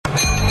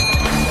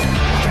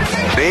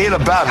ain't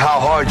about how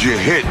hard you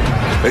hit.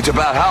 It's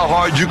about how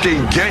hard you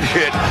can get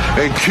hit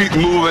and keep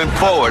moving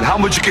forward. How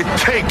much you can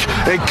take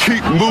and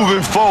keep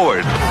moving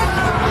forward.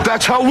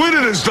 That's how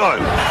winning is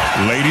done.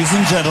 Ladies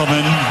and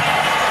gentlemen,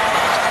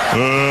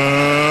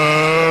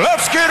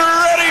 let's get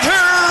ready to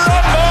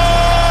rumble!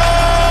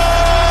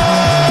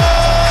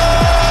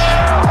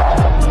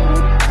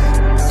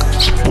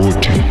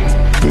 Sporting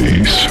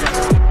Base.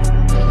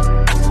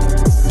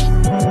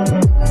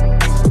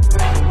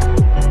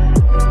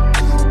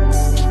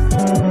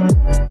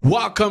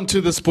 Welcome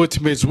to the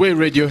Sporting Base, where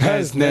radio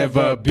has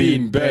never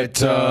been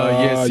better.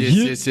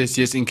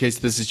 Yes. In case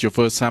this is your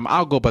first time,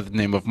 I'll go by the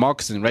name of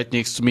Marcus, and right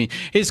next to me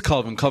is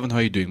Calvin. Calvin, how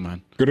are you doing,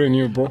 man? Good on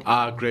you, bro.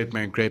 Great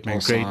man.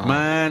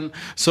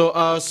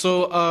 Awesome.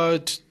 So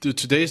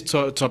today's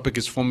topic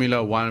is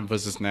Formula One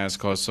versus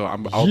NASCAR. So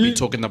I'll be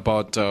talking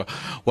about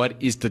what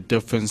is the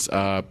difference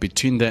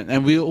between them,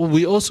 and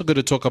we also going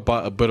to talk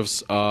about a bit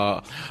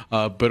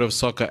of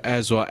soccer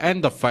as well,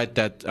 and the fight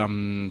that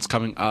is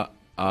coming up.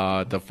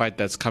 The fight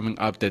that's coming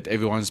up that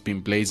everyone's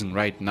been blazing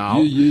right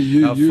now.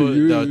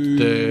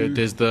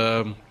 There's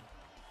the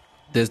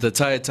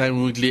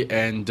Tyron Woodley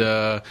and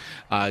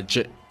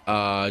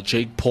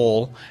Jake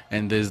Paul,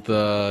 and there's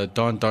the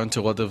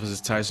Deontay Wilder versus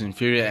Tyson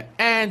Fury,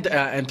 and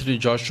Anthony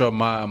Joshua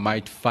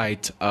might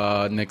fight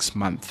next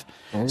month.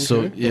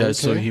 So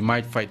he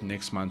might fight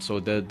next month. So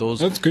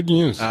that's good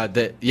news. So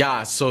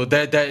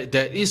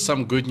there is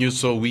some good news.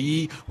 So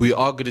we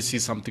are going to see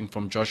something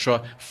from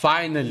Joshua.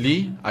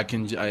 Finally, I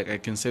can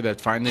say that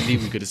finally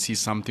we're going to see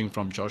something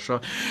from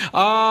Joshua.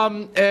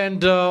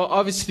 And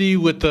obviously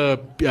with the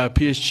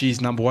PSG's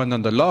number one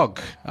on the log,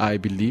 I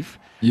believe.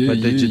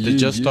 They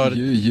just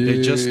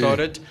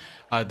started.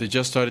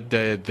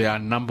 They are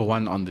number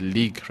one on the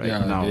league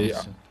now.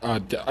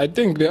 I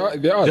think they are.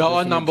 They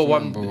are number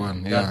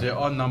one. Yeah. They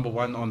are number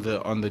one on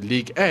the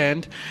league,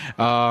 and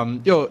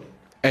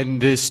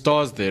and there's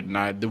stars there.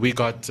 Now we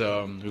got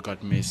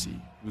Messi,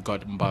 we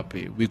got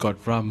Mbappe, we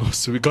got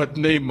Ramos, we got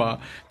Neymar.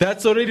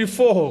 That's already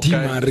 4.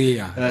 Di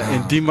Maria.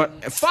 And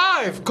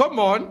 5. Come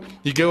on,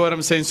 you get what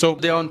I'm saying? So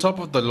they're on top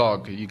of the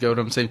log. You get what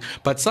I'm saying?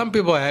 But some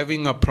people are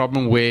having a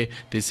problem where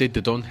they say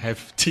they don't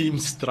have team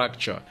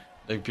structure.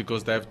 Like,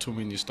 because they have too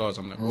many stars.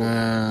 I'm like,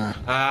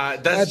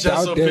 that's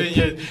just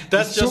opinion.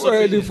 That's just too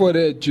early for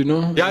that, you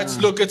know. Yeah, it's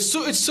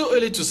so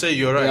early to say.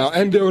 You're right. Yeah,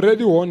 and they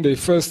already won their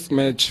first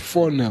match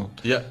 4-0.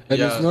 Yeah,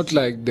 and it's not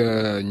like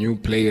the new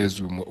players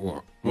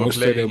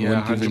most of them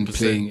weren't even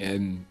playing,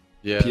 and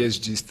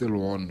PSG still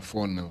won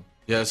 4-0.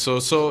 Yeah,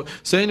 so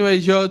anyway,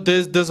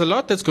 there's a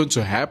lot that's going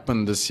to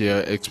happen this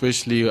year,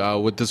 especially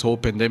with this whole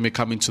pandemic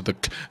coming to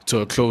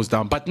a close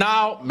down. But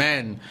now,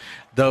 man,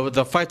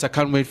 the fight I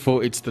can't wait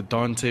for, it's the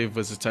Deontay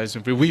versus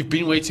Tyson Fury. We've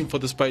been waiting for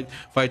this fight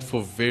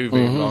for very,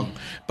 very long.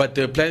 But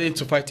they're planning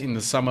to fight in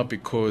the summer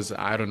because,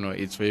 I don't know,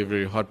 it's very,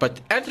 very hot.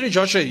 But Anthony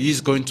Joshua is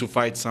going to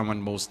fight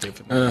someone most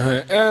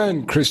definitely.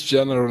 And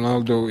Cristiano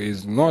Ronaldo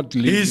is not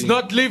leaving. He's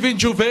not leaving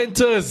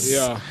Juventus.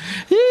 Yeah.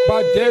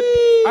 But that,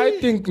 I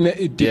think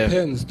it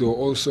depends though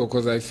also,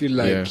 because I feel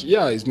like,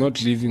 he's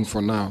not leaving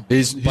for now.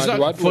 He's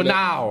not for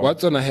now.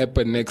 What's going to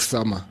happen next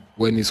summer?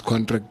 When his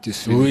contract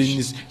is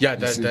finished.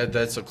 That's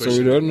a question. So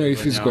we don't know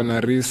if he's gonna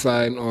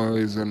resign or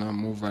he's gonna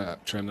move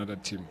to another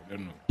team. We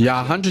don't know.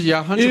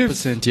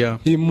 100%. Yeah.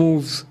 He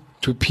moves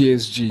to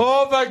PSG.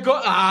 Oh my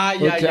God! I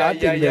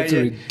think that's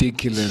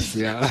ridiculous.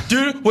 Yeah. Do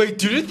you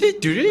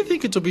really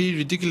think it will be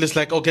ridiculous?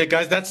 Like, okay,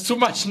 guys, that's too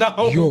much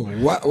now. Yo,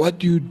 what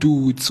do you do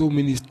with so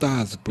many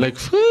stars, bro?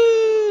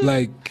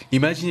 Like,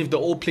 imagine if they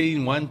all play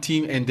in one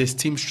team and there's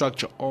team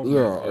structure. Oh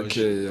my gosh.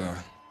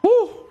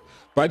 Woo.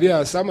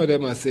 But some of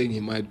them are saying he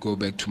might go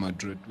back to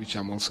Madrid, which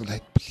I'm also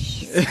like,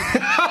 please,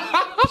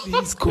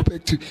 please go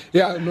back to.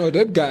 Yeah, no,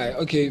 that guy.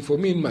 Okay, for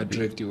me in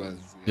Madrid, it was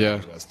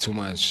too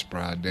much,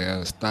 bro.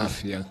 The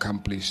stuff he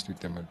accomplished with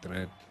the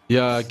Madrid.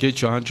 Yeah, I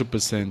get you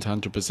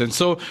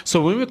 100%.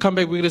 So when we come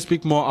back, we're going to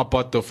speak more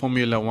about the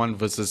Formula One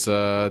versus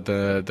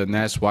the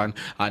NAS one.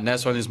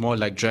 NAS one is more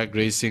like drag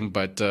racing,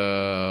 but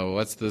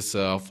what's this?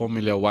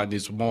 Formula One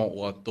is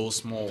more those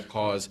small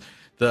cars.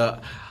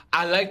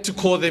 I like to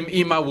call them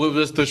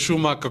the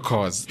Schumacher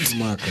cars.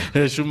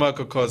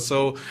 Schumacher cars.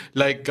 So,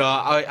 like,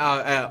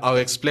 I'll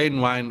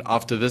explain why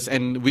after this,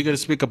 and we're gonna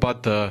speak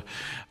about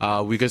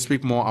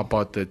speak more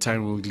about the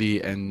Tyron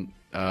Woodley and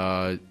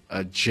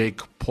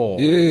Jake Paul.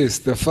 Yes,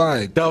 the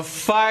fight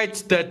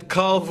that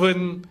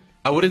Calvin,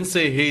 I wouldn't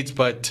say hates,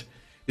 but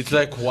it's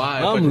like, why?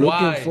 I'm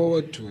looking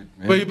forward to it,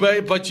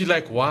 man. But you're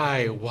like,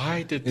 why?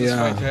 Why did this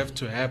fight have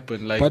to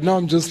happen? Like, but now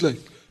I'm just like,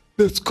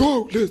 let's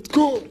go. You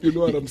know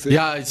what I'm saying?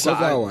 Yeah,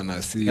 I want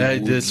to see.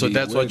 So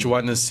that's what you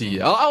want to see.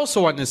 I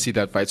also want to see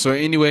that fight. So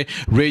anyway,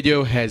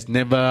 radio has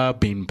never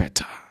been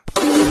better.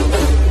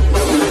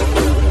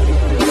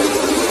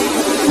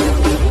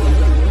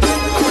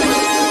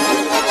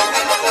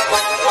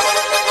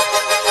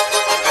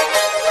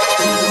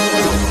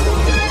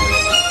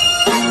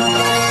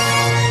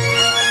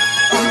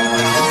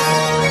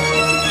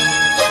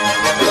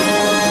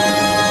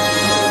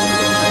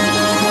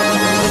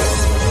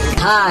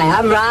 Hi,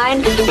 I'm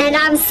Ryan. And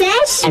I'm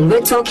Sash. And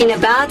we're talking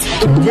about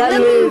the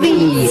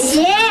movies.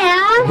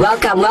 Yeah.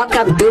 Welcome.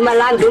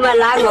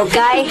 Dumalang,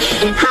 okay?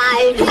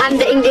 Hi, I'm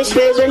the English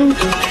version.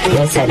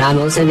 Yes, and I'm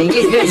also the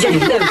English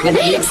version. I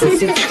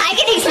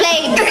can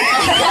explain.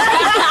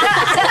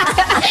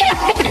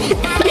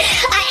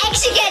 I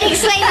actually can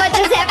explain what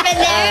just happened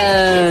there.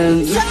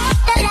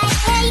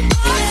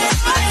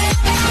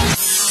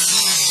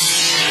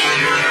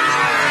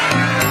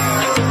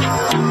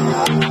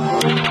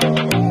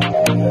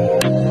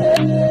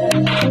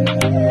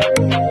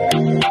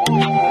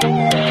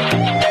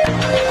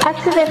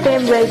 Active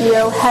FM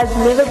radio has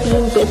never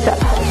been better.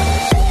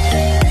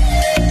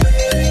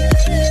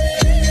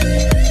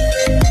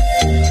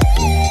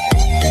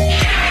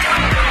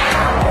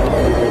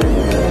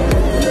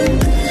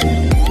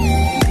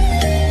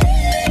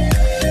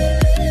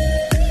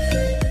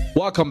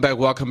 Welcome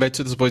back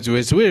to the Sports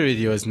US where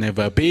radio has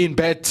never been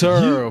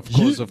better. Of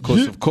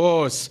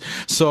course.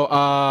 So,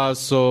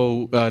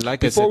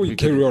 like Before I said, we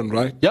carry on,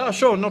 right? Yeah,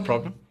 sure, no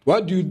problem.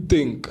 What do you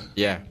think?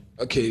 Yeah.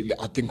 Okay,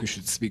 I think we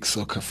should speak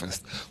soccer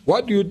first.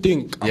 What do you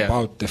think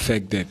about the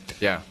fact that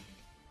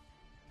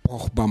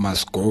Pogba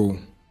must go?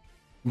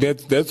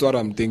 That's what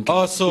I'm thinking.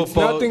 It's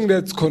nothing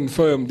that's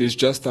confirmed. It's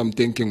just I'm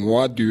thinking.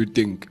 What do you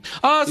think?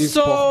 If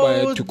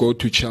Pogba had to go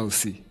to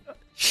Chelsea?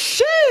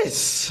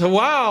 Yes.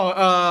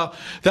 Wow.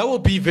 That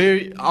would be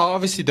very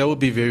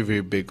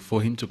very big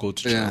for him to go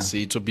to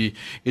Chelsea. It will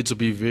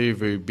be very,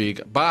 very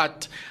big.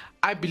 But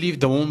I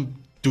believe they won't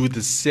do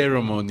the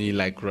ceremony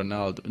like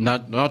Ronaldo.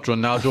 Not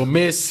Ronaldo,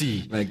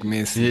 Messi. Like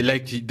Messi.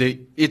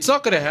 It's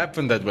not gonna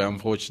happen that way,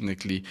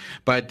 unfortunately.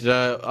 But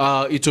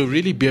it will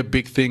really be a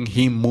big thing,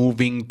 him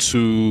moving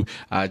to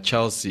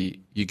Chelsea.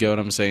 You get what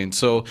I'm saying?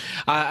 So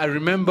I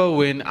remember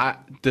when I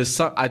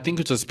think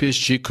it was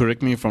PSG,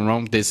 correct me if I'm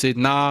wrong, they said,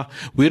 nah,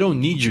 we don't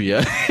need you,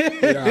 yeah?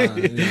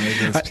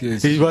 It was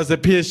PSG. It was the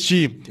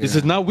PSG. They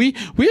said, nah, we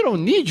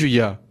don't need you,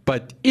 yeah.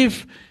 But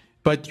if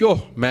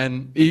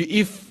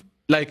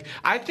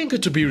I think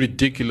it would be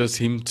ridiculous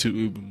him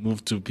to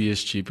move to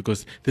PSG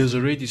because there's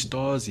already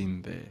stars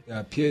in there.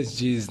 Yeah,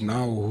 PSG is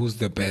now who's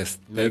the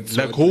best. That's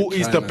who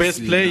is the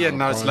best player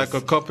now? It's like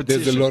a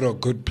competition. There's a lot of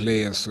good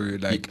players. So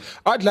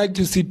I'd like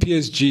to see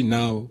PSG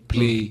now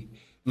play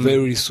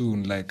very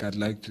soon. Like I'd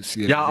like to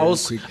see it. Yeah,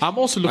 I'm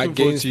also looking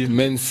forward to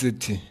Man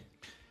City.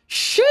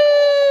 Shit!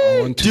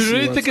 Do you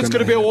really think it's going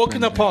to be a walk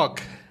in the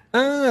park?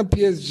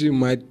 PSG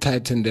might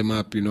tighten them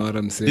up, you know what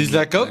I'm saying? He's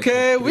like,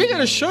 okay, we're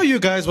gonna show you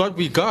guys what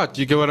we got.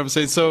 You get what I'm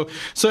saying? So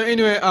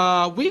anyway,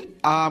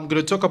 I'm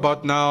gonna talk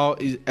about now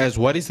as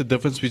what is the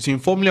difference between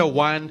Formula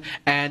One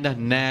and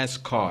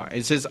NASCAR.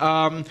 It says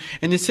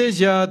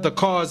the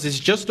cars is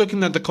just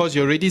looking at the cars,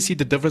 you already see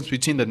the difference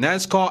between the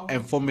NASCAR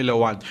and Formula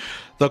One.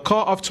 The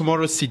car of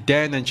tomorrow's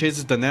sedan and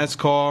chases the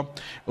NASCAR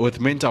with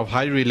mint of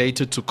highly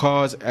related to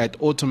cars at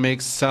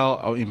automakers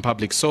sell in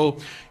public. So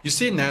you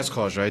see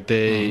NASCARs, right?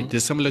 They're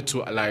similar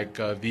to like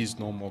these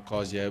normal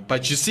cars, yeah.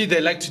 But you see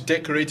they like to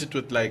decorate it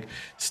with like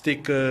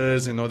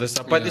stickers and all that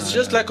stuff. But it's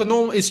just like a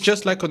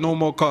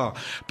normal car.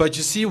 But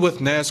you see with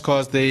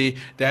NASCARs they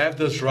have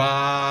this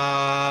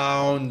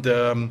round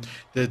the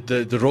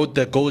road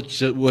that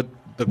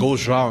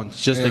goes round,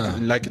 just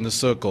like in a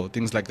circle,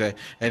 things like that.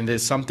 And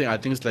there's something, I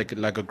think it's like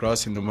a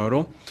grass in the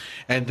middle,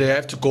 and they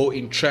have to go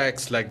in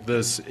tracks like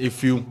this.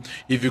 If you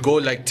go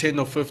like 10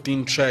 or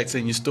 15 tracks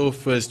and you still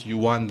first, you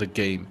won the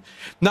game.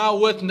 Now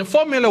with the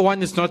Formula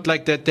One, it's not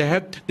like that. They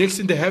have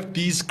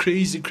these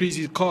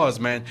crazy cars,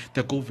 man,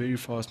 that go very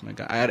fast, my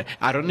guy.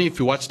 I don't know if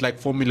you watch like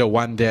Formula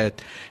One that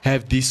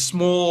have these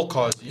small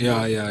cars.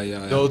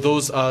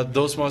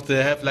 Those ones,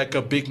 they have like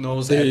a big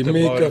nose. They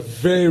make a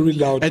very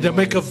loud and noise. They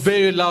make a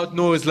very loud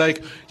noise.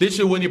 Like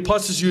literally when it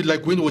passes you,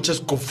 like wind will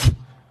just go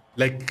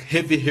like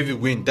heavy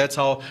wind. That's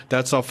how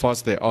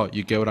fast they are.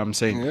 You get what I'm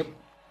saying? Yep.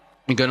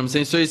 You get what I'm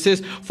saying? So it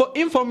says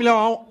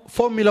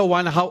Formula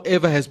One,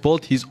 however, has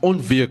built his own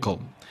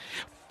vehicle.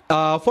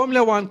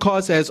 Formula One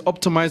cars has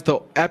optimized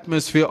the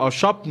atmosphere of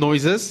sharp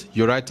noises.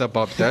 You're right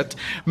about that.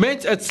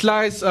 Meant it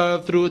slides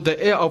through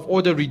the air of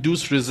order,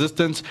 reduced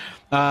resistance.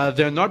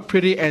 They're not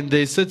pretty, and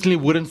they certainly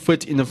wouldn't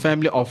fit in a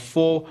family of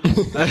four.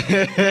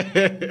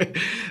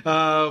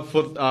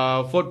 But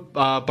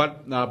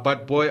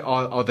boy,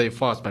 are they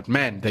fast? But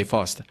man, they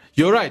fast.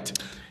 You're right.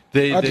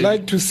 I'd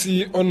like to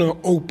see on an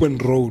open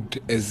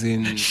road, as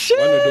in one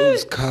of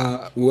those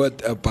cars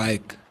with a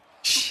bike.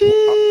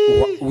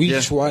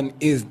 Which one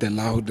is the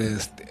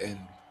loudest? And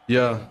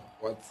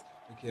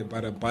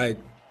but a bike.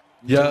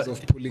 In terms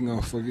of pulling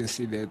off,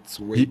 obviously that's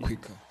way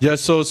quicker. Yeah,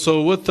 so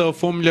with the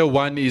Formula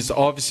One is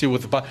obviously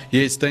with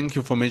yes, thank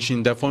you for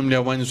mentioning that.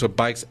 Formula One is with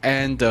bikes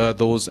and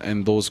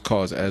those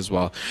cars as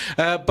well.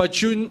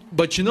 But you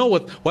know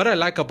what I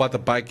like about the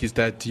bike is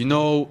that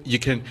you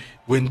can,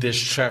 when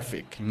there's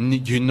traffic,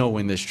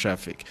 when there's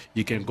traffic,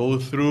 you can go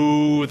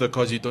through the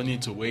cars. You don't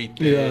need to wait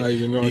there.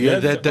 Yeah,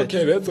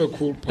 that's a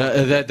cool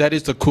part. That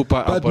is the cool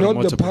part. But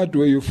not the part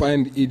where you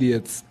find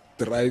idiots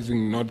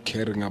driving, not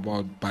caring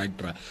about bike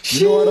drive.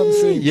 You know what I'm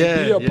saying?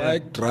 To be a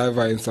bike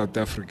driver in South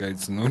Africa,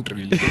 it's not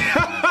really.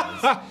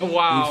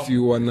 Wow. If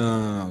you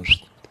wanna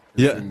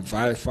Yeah.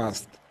 Very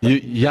fast.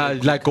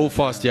 Like go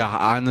fast. Yeah,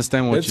 I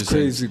understand what you're That's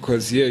saying. crazy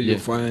because here you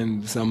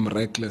find some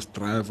reckless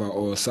driver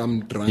or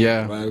some drunk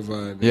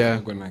driver. They're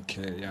not gonna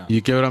care. Yeah.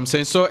 You get what I'm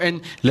saying? So,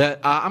 and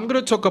I'm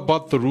going to talk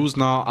about the rules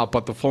now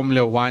about the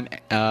Formula One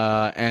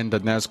and the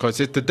NASCAR.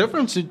 So the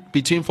difference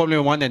between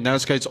Formula One and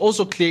NASCAR is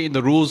also clear in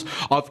the rules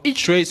of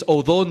each race,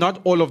 although not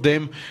all of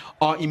them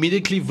are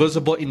immediately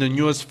visible in the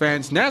newest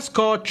fans.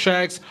 NASCAR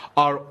tracks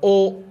are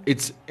all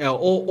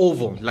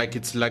oval, like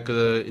it's like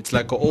a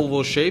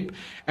oval shape,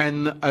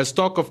 and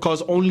stock of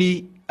cars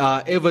only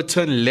ever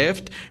turn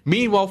left.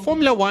 Meanwhile,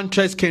 Formula One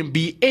tracks can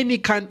be any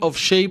kind of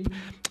shape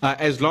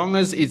as long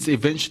as it's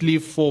eventually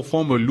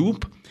form a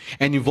loop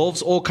and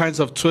involves all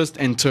kinds of twists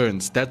and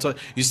turns. That's what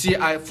you see.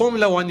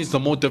 Formula One is the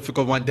more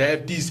difficult one. They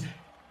have these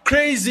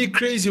crazy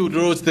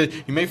roads that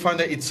you may find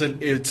that it's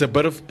a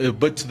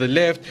bit to the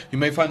left. You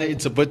may find that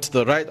it's a bit to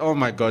the right. Oh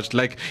my gosh,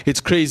 like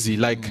it's crazy.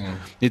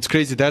 It's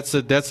crazy. That's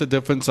the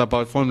difference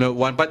about Formula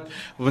One. But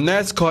with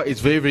NASCAR, it's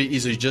very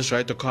easy. You just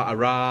ride the car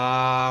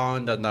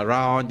around and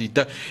around.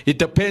 It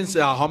depends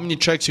how many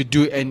tracks you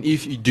do and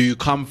if you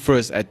come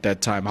first at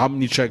that time. How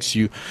many tracks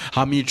you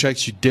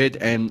did,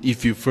 and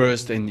if you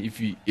first and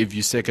if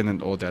you second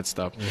and all that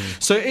stuff.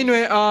 So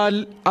anyway,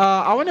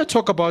 I want to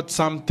talk about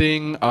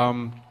something.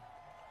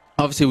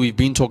 Obviously, we've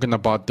been talking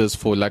about this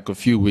for like a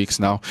few weeks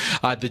now.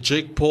 The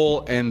Jake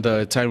Paul and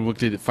the Tyron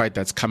Woodley fight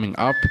that's coming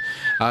up.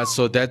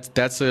 So that's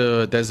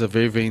a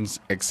very, very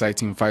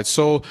exciting fight.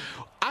 So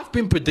I've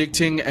been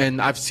predicting,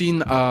 and I've seen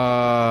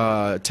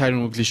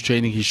Tyron Woodley's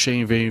training. He's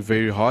training very,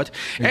 very hard.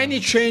 And he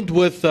trained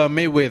with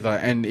Mayweather,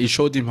 and he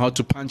showed him how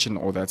to punch and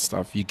all that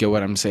stuff. You get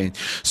what I'm saying?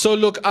 So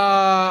look,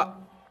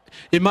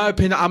 in my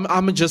opinion, I'm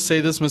gonna just say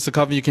this, Mr.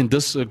 Calvin. You can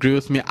disagree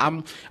with me,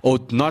 or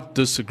not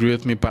disagree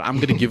with me, but I'm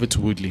gonna give it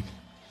to Woodley.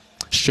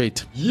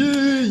 Straight.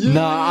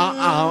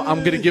 Nah,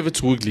 I'm gonna give it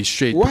to Woodley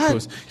straight. What?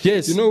 Because,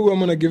 yes. You know who I'm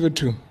gonna give it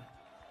to?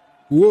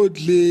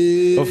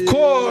 Woodley. Of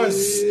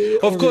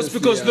course,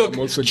 because look,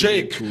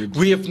 Jake,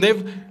 we have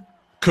never.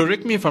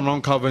 Correct me if I'm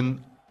wrong,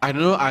 Calvin. I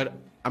don't know.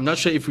 I'm not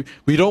sure if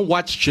we don't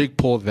watch Jake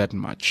Paul that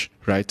much,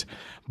 right?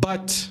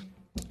 But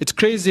it's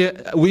crazy.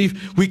 We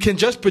can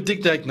just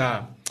predict like,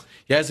 nah,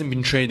 he hasn't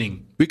been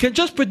training. We can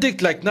just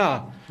predict like,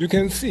 nah. You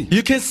can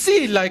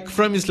see. Like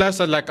from his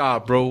lifestyle, like,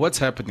 bro, what's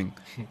happening?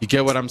 You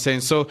get what I'm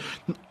saying? So,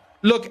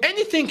 look,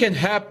 anything can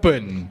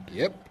happen.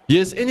 Yep.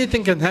 Yes,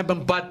 anything can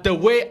happen. But the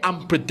way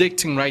I'm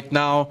predicting right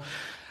now,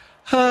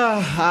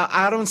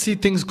 I don't see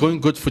things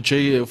going good for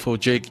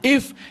Jake.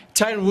 If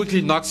Tyron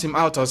Woodley knocks him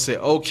out, I'll say,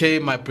 okay,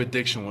 my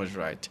prediction was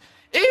right.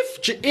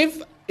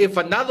 If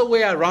another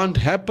way around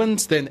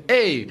happens, then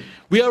hey,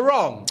 we are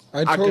wrong.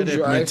 I told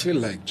you, I feel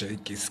like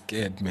Jake is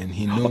scared, man.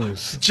 He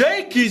knows.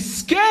 Jake is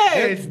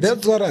scared.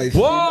 That's what I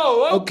feel.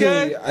 Whoa,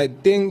 okay. I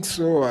think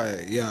so.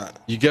 Yeah.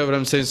 You get what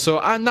I'm saying? So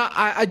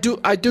I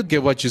do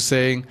get what you're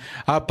saying.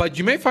 But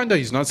you may find that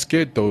he's not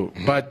scared though.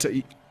 But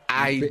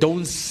I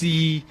don't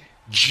see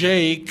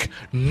Jake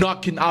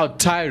knocking out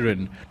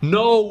Tyron.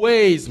 No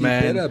ways,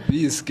 man. You better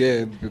be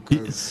scared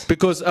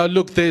because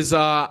look, there's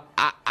a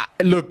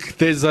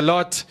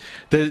lot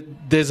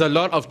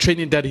of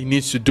training that he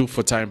needs to do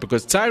for Tyron,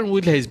 because Tyron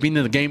Woodley has been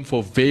in the game for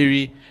a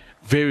very,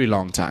 very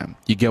long time.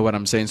 You get what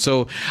I'm saying?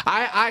 So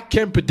I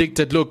can predict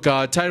that. Look,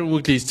 Tyron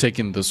Woodley is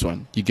taking this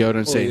one. You get what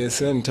I'm saying?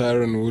 Yes, and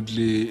Tyron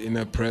Woodley in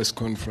a press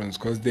conference,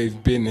 because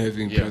they've been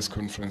having press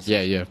conferences.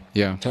 Yeah.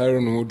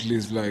 Tyron Woodley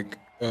is like,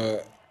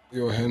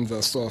 your hands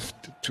are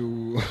soft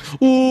to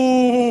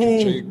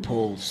Jake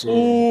Paul. So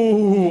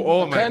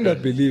oh my God. I kind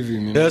of believe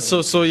him. Yeah.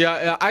 So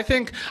yeah. I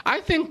think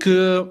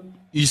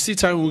you see,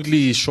 Tyron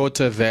Woodley is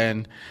shorter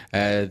than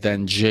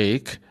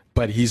Jake,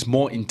 but he's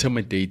more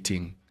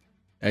intimidating.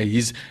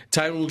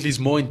 Tyron Woodley is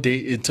more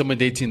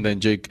intimidating than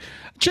Jake.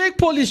 Jake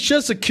Paul is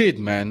just a kid,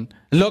 man.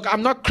 Look,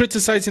 I'm not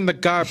criticizing the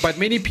guy, but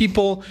many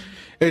people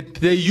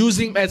they use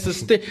him as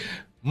a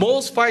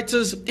most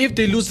fighters, if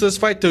they lose this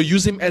fight, they'll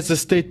use him as a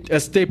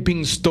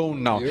stepping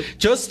stone now. Yep.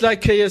 Just like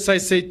KSI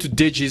said to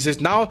Deji, he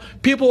says, now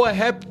people are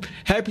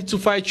happy to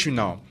fight you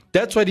now.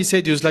 That's what he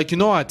said. He was like, you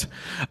know what?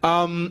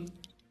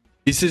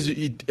 He says,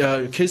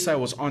 KSI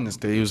was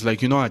honest. He was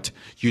like, you know what?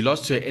 You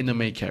lost to an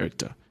anime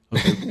character.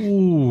 Like,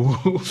 ooh.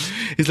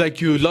 It's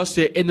like you lost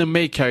your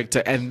anime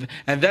character, and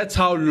that's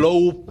how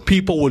low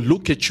people will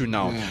look at you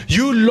now. Yeah.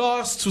 You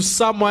lost to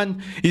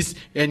someone,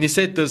 and he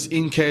said this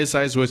in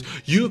KSI's words,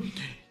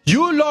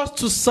 you lost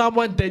to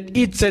someone that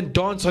eats and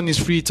dances on his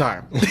free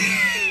time.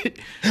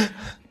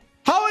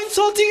 How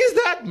insulting is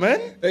that,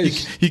 man?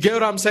 You get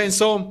what I'm saying?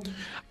 So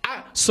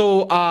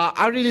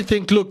I really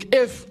think, look,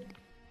 if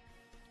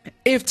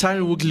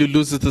Tyron Woodley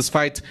loses this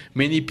fight,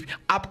 many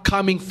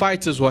upcoming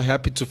fighters were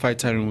happy to fight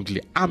Tyron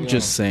Woodley. I'm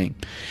just saying.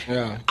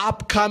 Yeah.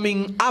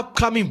 Upcoming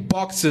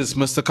boxers,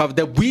 Mr. Cover,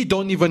 that we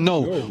don't even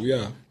know. Oh,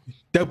 yeah.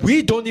 That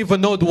we don't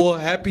even know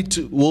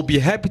will be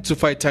happy to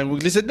fight Tyron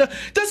Woodley. Said, no,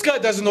 this guy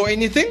doesn't know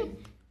anything.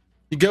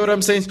 You get what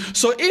I'm saying?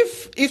 So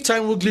if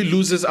Tyron Woodley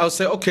loses, I'll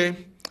say, okay,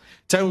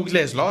 Tyron Woodley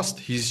has lost.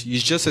 He's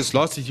just as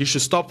lost. He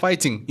should stop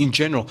fighting in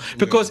general.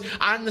 Because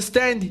I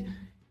understand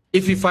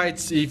if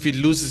he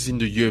loses in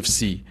the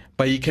UFC,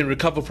 but he can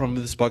recover from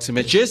this boxing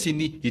match. Yes,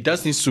 he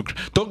does need to.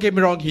 Don't get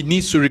me wrong. He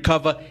needs to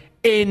recover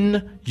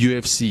in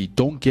UFC.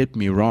 Don't get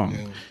me wrong.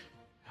 Yeah.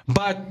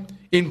 But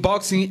in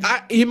boxing,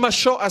 he must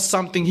show us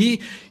something.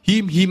 He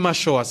must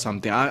show us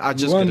something.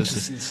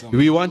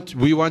 We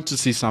want to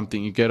see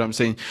something. You get what I'm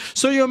saying?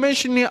 So you're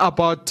mentioning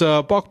about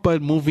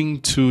Pogba moving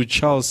to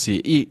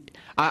Chelsea.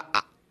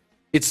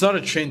 It's not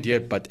a trend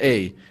yet, but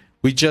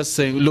we just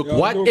saying, look,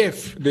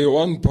 if they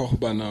want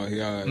Pogba now?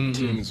 Yeah,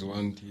 teams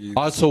want.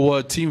 Also,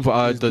 what team?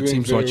 The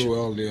teams watch.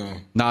 Well, yeah.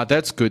 Nah,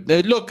 that's good.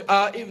 Look,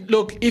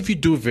 if you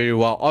do very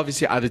well,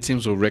 obviously other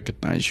teams will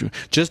recognize you.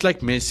 Just like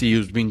Messi,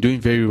 who's been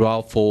doing very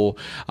well for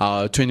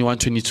 21,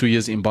 22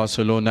 years in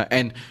Barcelona,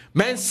 and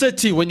Man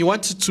City. When you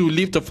wanted to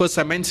leave the first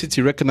time, Man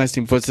City recognized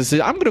him first. He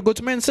said, "I'm gonna go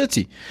to Man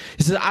City."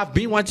 He said, "I've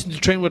been wanting to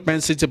train with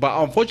Man City,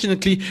 but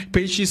unfortunately,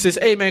 PSG says,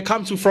 'Hey man,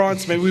 come to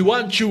France, man. We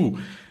want you.'"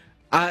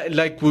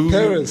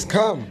 Paris,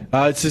 come.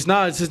 It says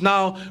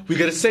now we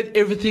gotta set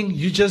everything.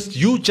 You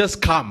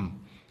just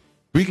come.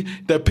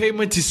 The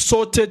payment is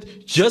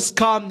sorted. Just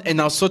come, and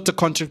I'll sort the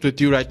contract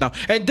with you right now.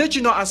 And did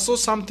you know? I saw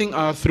something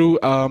through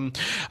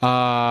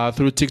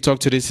TikTok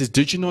today. It says,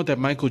 did you know that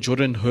Michael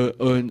Jordan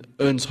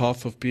earns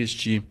half of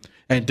PSG?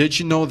 And did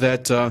you know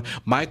that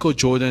Michael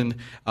Jordan,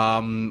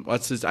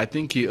 I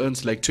think he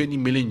earns like 20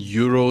 million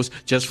euros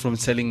just from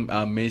selling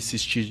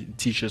Macy's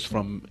t-shirts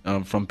from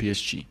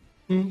PSG.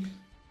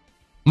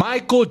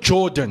 Michael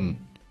Jordan,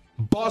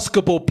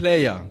 basketball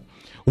player.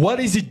 What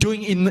is he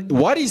doing in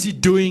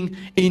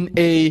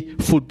a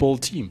football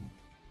team?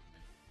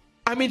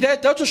 I mean,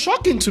 that was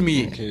shocking to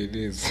me. Okay, it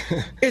is.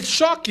 It's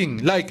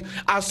shocking. Like,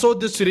 I saw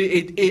this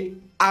today.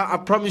 I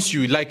promise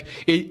you, like,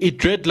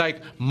 it read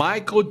like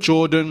Michael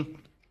Jordan.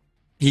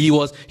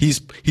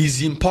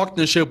 He's in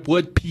partnership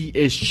with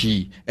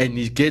PSG, and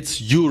he gets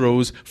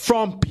euros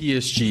from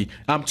PSG.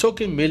 I'm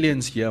talking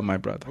millions here, my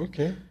brother.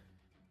 Okay.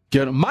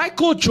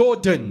 Michael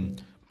Jordan,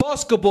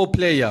 basketball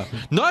player,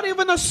 not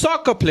even a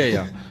soccer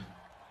player.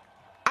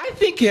 I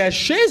think he has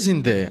shares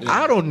in there. Yeah.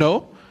 I don't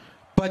know,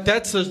 but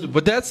that's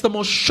the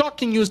most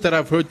shocking news that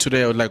I've heard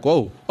today. I was like,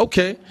 whoa,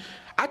 okay.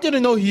 I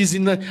didn't know he's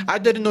in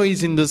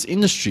this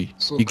industry.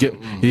 So you get,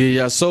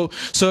 yeah. So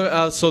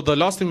the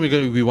last thing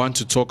we want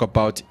to talk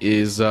about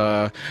is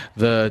the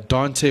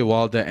Deontay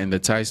Wilder and the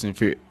Tyson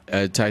Fury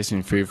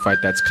fight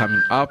that's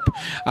coming up.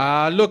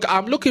 Look,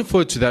 I'm looking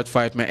forward to that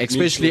fight, man.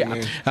 Especially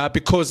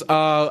because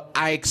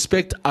I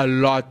expect a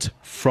lot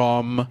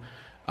from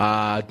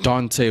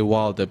Deontay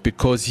Wilder,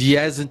 because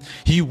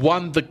he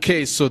won the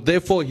case, so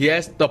therefore he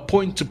has the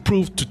point to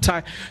prove to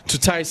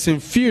Tyson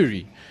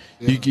Fury.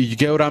 Yeah. You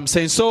get what I'm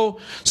saying? So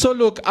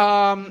look,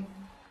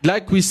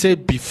 like we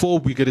said before,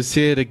 we're gonna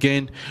say it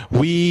again.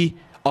 We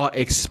are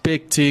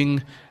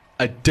expecting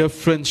a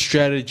different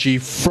strategy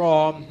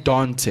from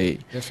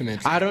Deontay.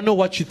 Definitely. I don't know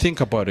what you think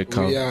about it,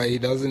 Carl. Yeah, he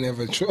doesn't have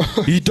a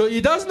choice. He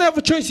doesn't have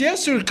a choice. He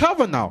has to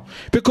recover now,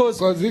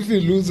 because if he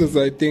loses,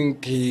 I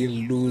think he'll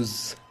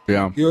lose.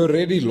 Yeah. He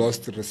already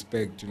lost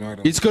respect, you know what I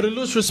mean? He's going to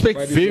lose respect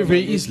very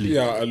easily.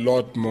 Yeah, a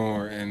lot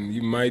more, and he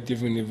might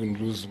even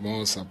lose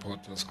more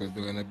supporters, because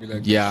they're going to be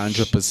like,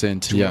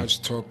 100%. Too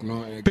much talk,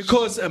 no action.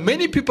 Because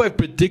many people have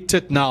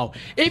predicted now,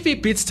 if he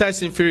beats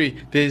Tyson Fury,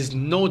 there's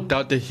no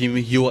doubt that he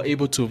will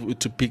able to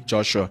pick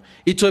Joshua.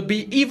 It will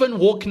be even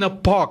walk in a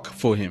park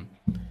for him.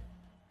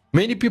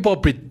 Many people are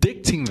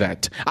predicting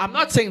that. I'm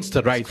not saying it's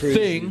the right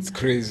thing. It's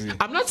crazy.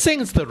 I'm not saying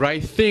it's the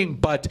right thing,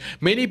 but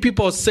many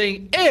people are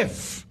saying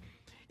if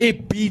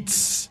it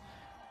beats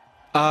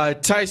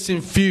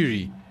Tyson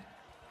Fury,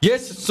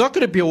 yes, it's not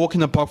going to be a walk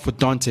in the park for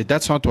Deontay.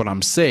 That's not what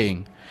I'm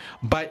saying.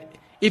 But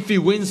if he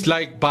wins,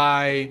 like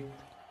by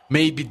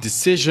maybe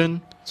split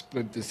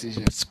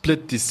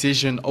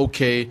decision,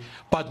 okay.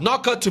 But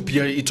knockout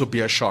it will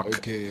be a shock.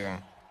 Okay, yeah.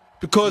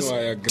 Because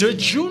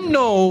did you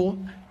know?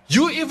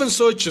 You even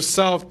saw it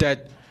yourself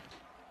that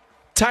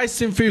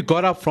Tyson Fury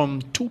got up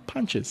from two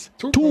punches.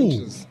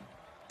 Two.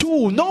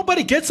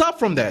 Nobody gets up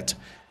from that.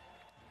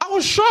 I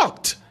was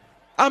shocked.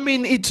 I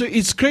mean,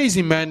 it's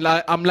crazy, man.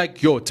 I'm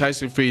like, yo,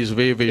 Tyson Fury is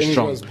very, very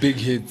strong. It was big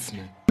hits,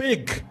 man.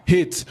 Big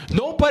hits.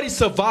 Nobody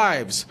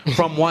survives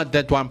from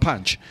that one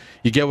punch.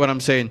 You get what I'm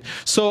saying?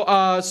 So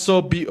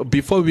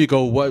before we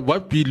go,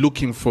 what we're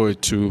looking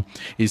forward to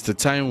is the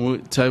Ty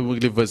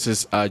Woodley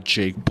versus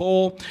Jake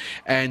Paul,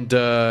 and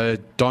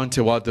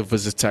Deontay Wilder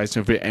versus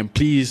Tyson Fury. And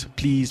please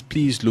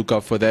look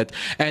out for that.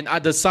 And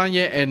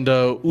Adesanya and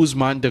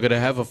Usman, they're gonna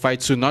have a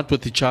fight soon, not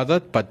with each other,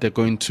 but they're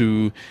going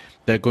to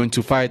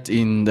fight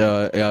during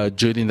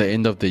the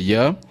end of the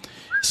year.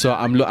 So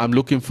I'm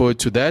looking forward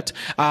to that.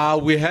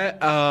 We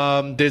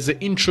have there's an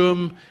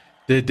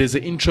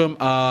interim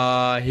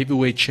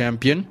heavyweight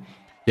champion.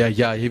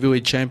 Yeah,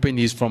 heavyweight champion.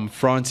 He's from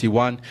France. He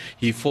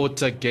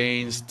fought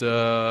against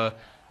Josinho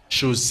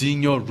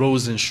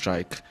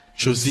Rosenstrike.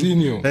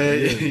 Josinho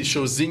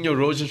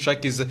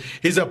Rosenstrike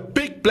he's a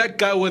big black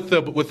guy with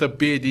a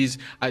beard. He's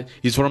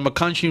from a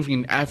country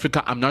in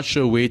Africa. I'm not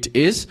sure where it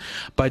is,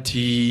 but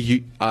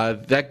he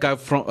that guy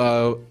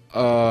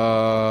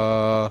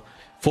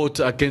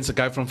fought against a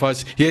guy from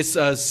France. Yes,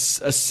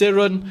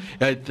 Ceron.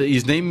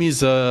 His name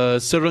is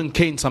Ceron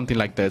Kane, something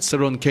like that.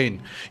 Ceron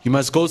Kane. You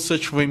must go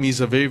search for him.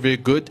 He's a very, very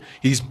good.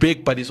 He's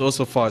big, but he's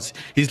also fast.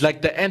 He's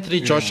like the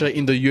Anthony Joshua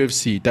in the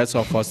UFC. That's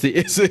how fast he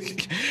is.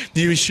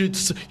 You should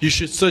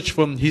search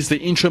for him. He's the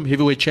interim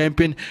heavyweight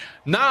champion.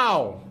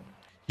 Now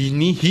he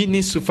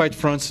needs to fight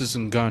Francis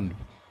Ngannou.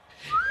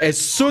 As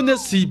soon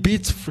as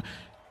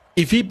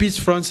if he beats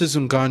Francis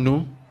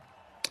Ngannou,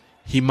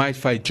 he might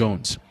fight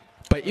Jones.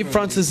 But if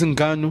Francis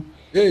Ngannou...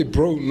 Hey,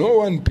 bro, no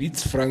one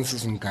beats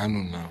Francis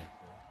Ngannou now.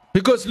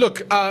 Because,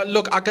 look, I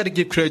got to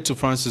give credit to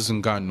Francis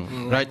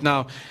Ngannou. Right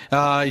now,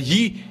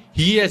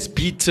 he has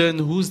beaten...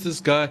 Who's this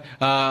guy?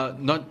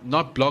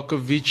 Not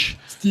Blokovic.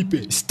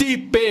 Stipe.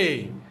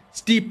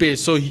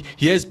 So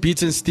he has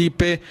beaten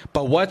Stipe.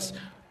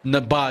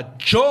 But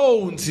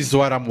Jones is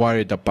what I'm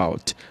worried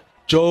about.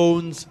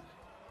 John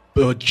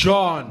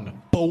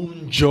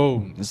Bone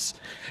Jones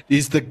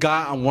is the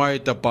guy I'm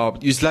worried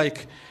about. It's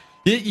like...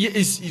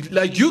 It's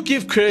like you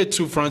give credit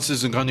to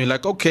Francis Ngannou. You're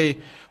like, okay,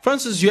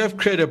 Francis, you have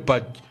credit,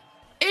 but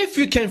if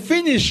you can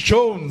finish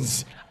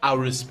Jones, I'll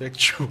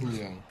respect you.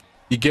 Yeah.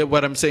 You get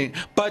what I'm saying?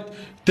 But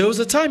there was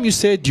a time you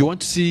said you want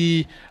to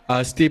see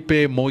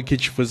Stipe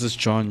Miocic versus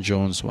John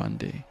Jones one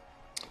day.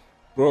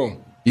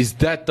 Bro. Is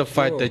that the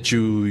fight that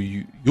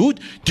you do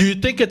you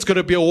think it's going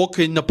to be a walk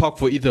in the park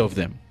for either of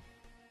them?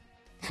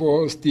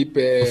 For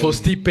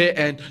Stipe.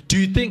 And do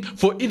you think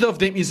for either of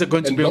them is it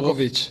going to be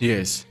Blokovic?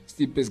 Yes.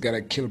 Stipe's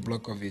gotta kill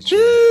Blokovic.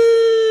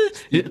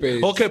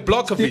 Okay,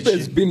 Blokovic.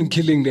 Stipe's been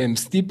killing them.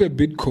 Stipe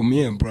beat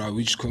Cormier, bro.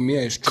 Which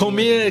Cormier is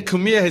Cormier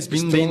has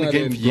been playing the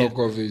game.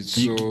 Blokovic.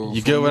 So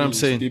you get what I'm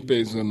saying? Stipe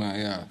is on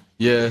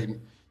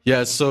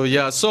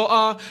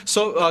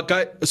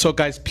So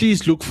guys,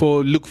 please look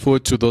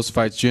forward to those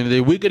fights during the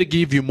day. We're gonna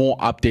give you more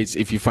updates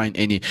if you find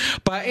any.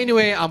 But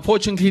anyway,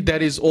 unfortunately,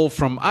 that is all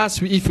from us.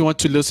 If you want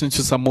to listen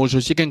to some more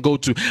shows, you can go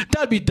to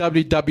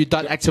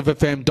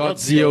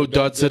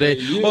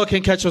www.activefm.co.za or you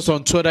can catch us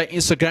on Twitter,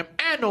 Instagram,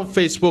 and on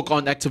Facebook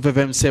on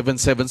ActiveFM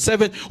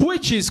 777,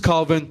 which is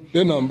Calvin.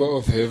 The number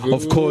of heaven.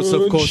 Of course.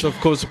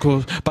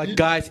 But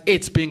guys,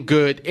 it's been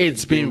good.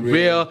 It's been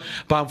real.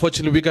 But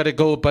unfortunately, we gotta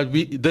go. But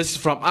this is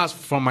from us,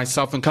 from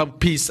myself and come.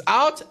 Peace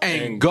out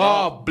and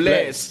God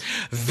bless.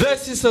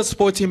 This is a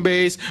Sporting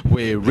Base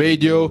where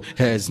radio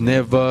has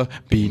never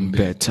been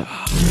better.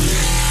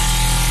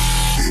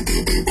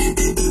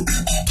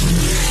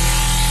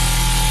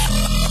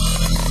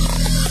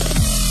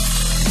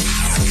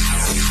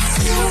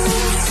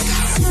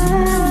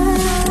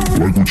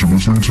 Like what you're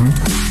listening to?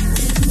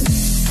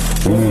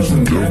 Follow us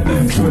on Yelp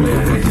and Twitter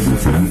at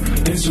ActiveFM,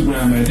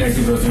 Instagram at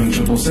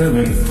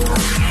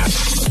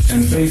ActiveFM777,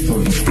 and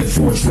Facebook at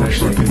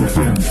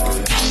 /ActiveFM.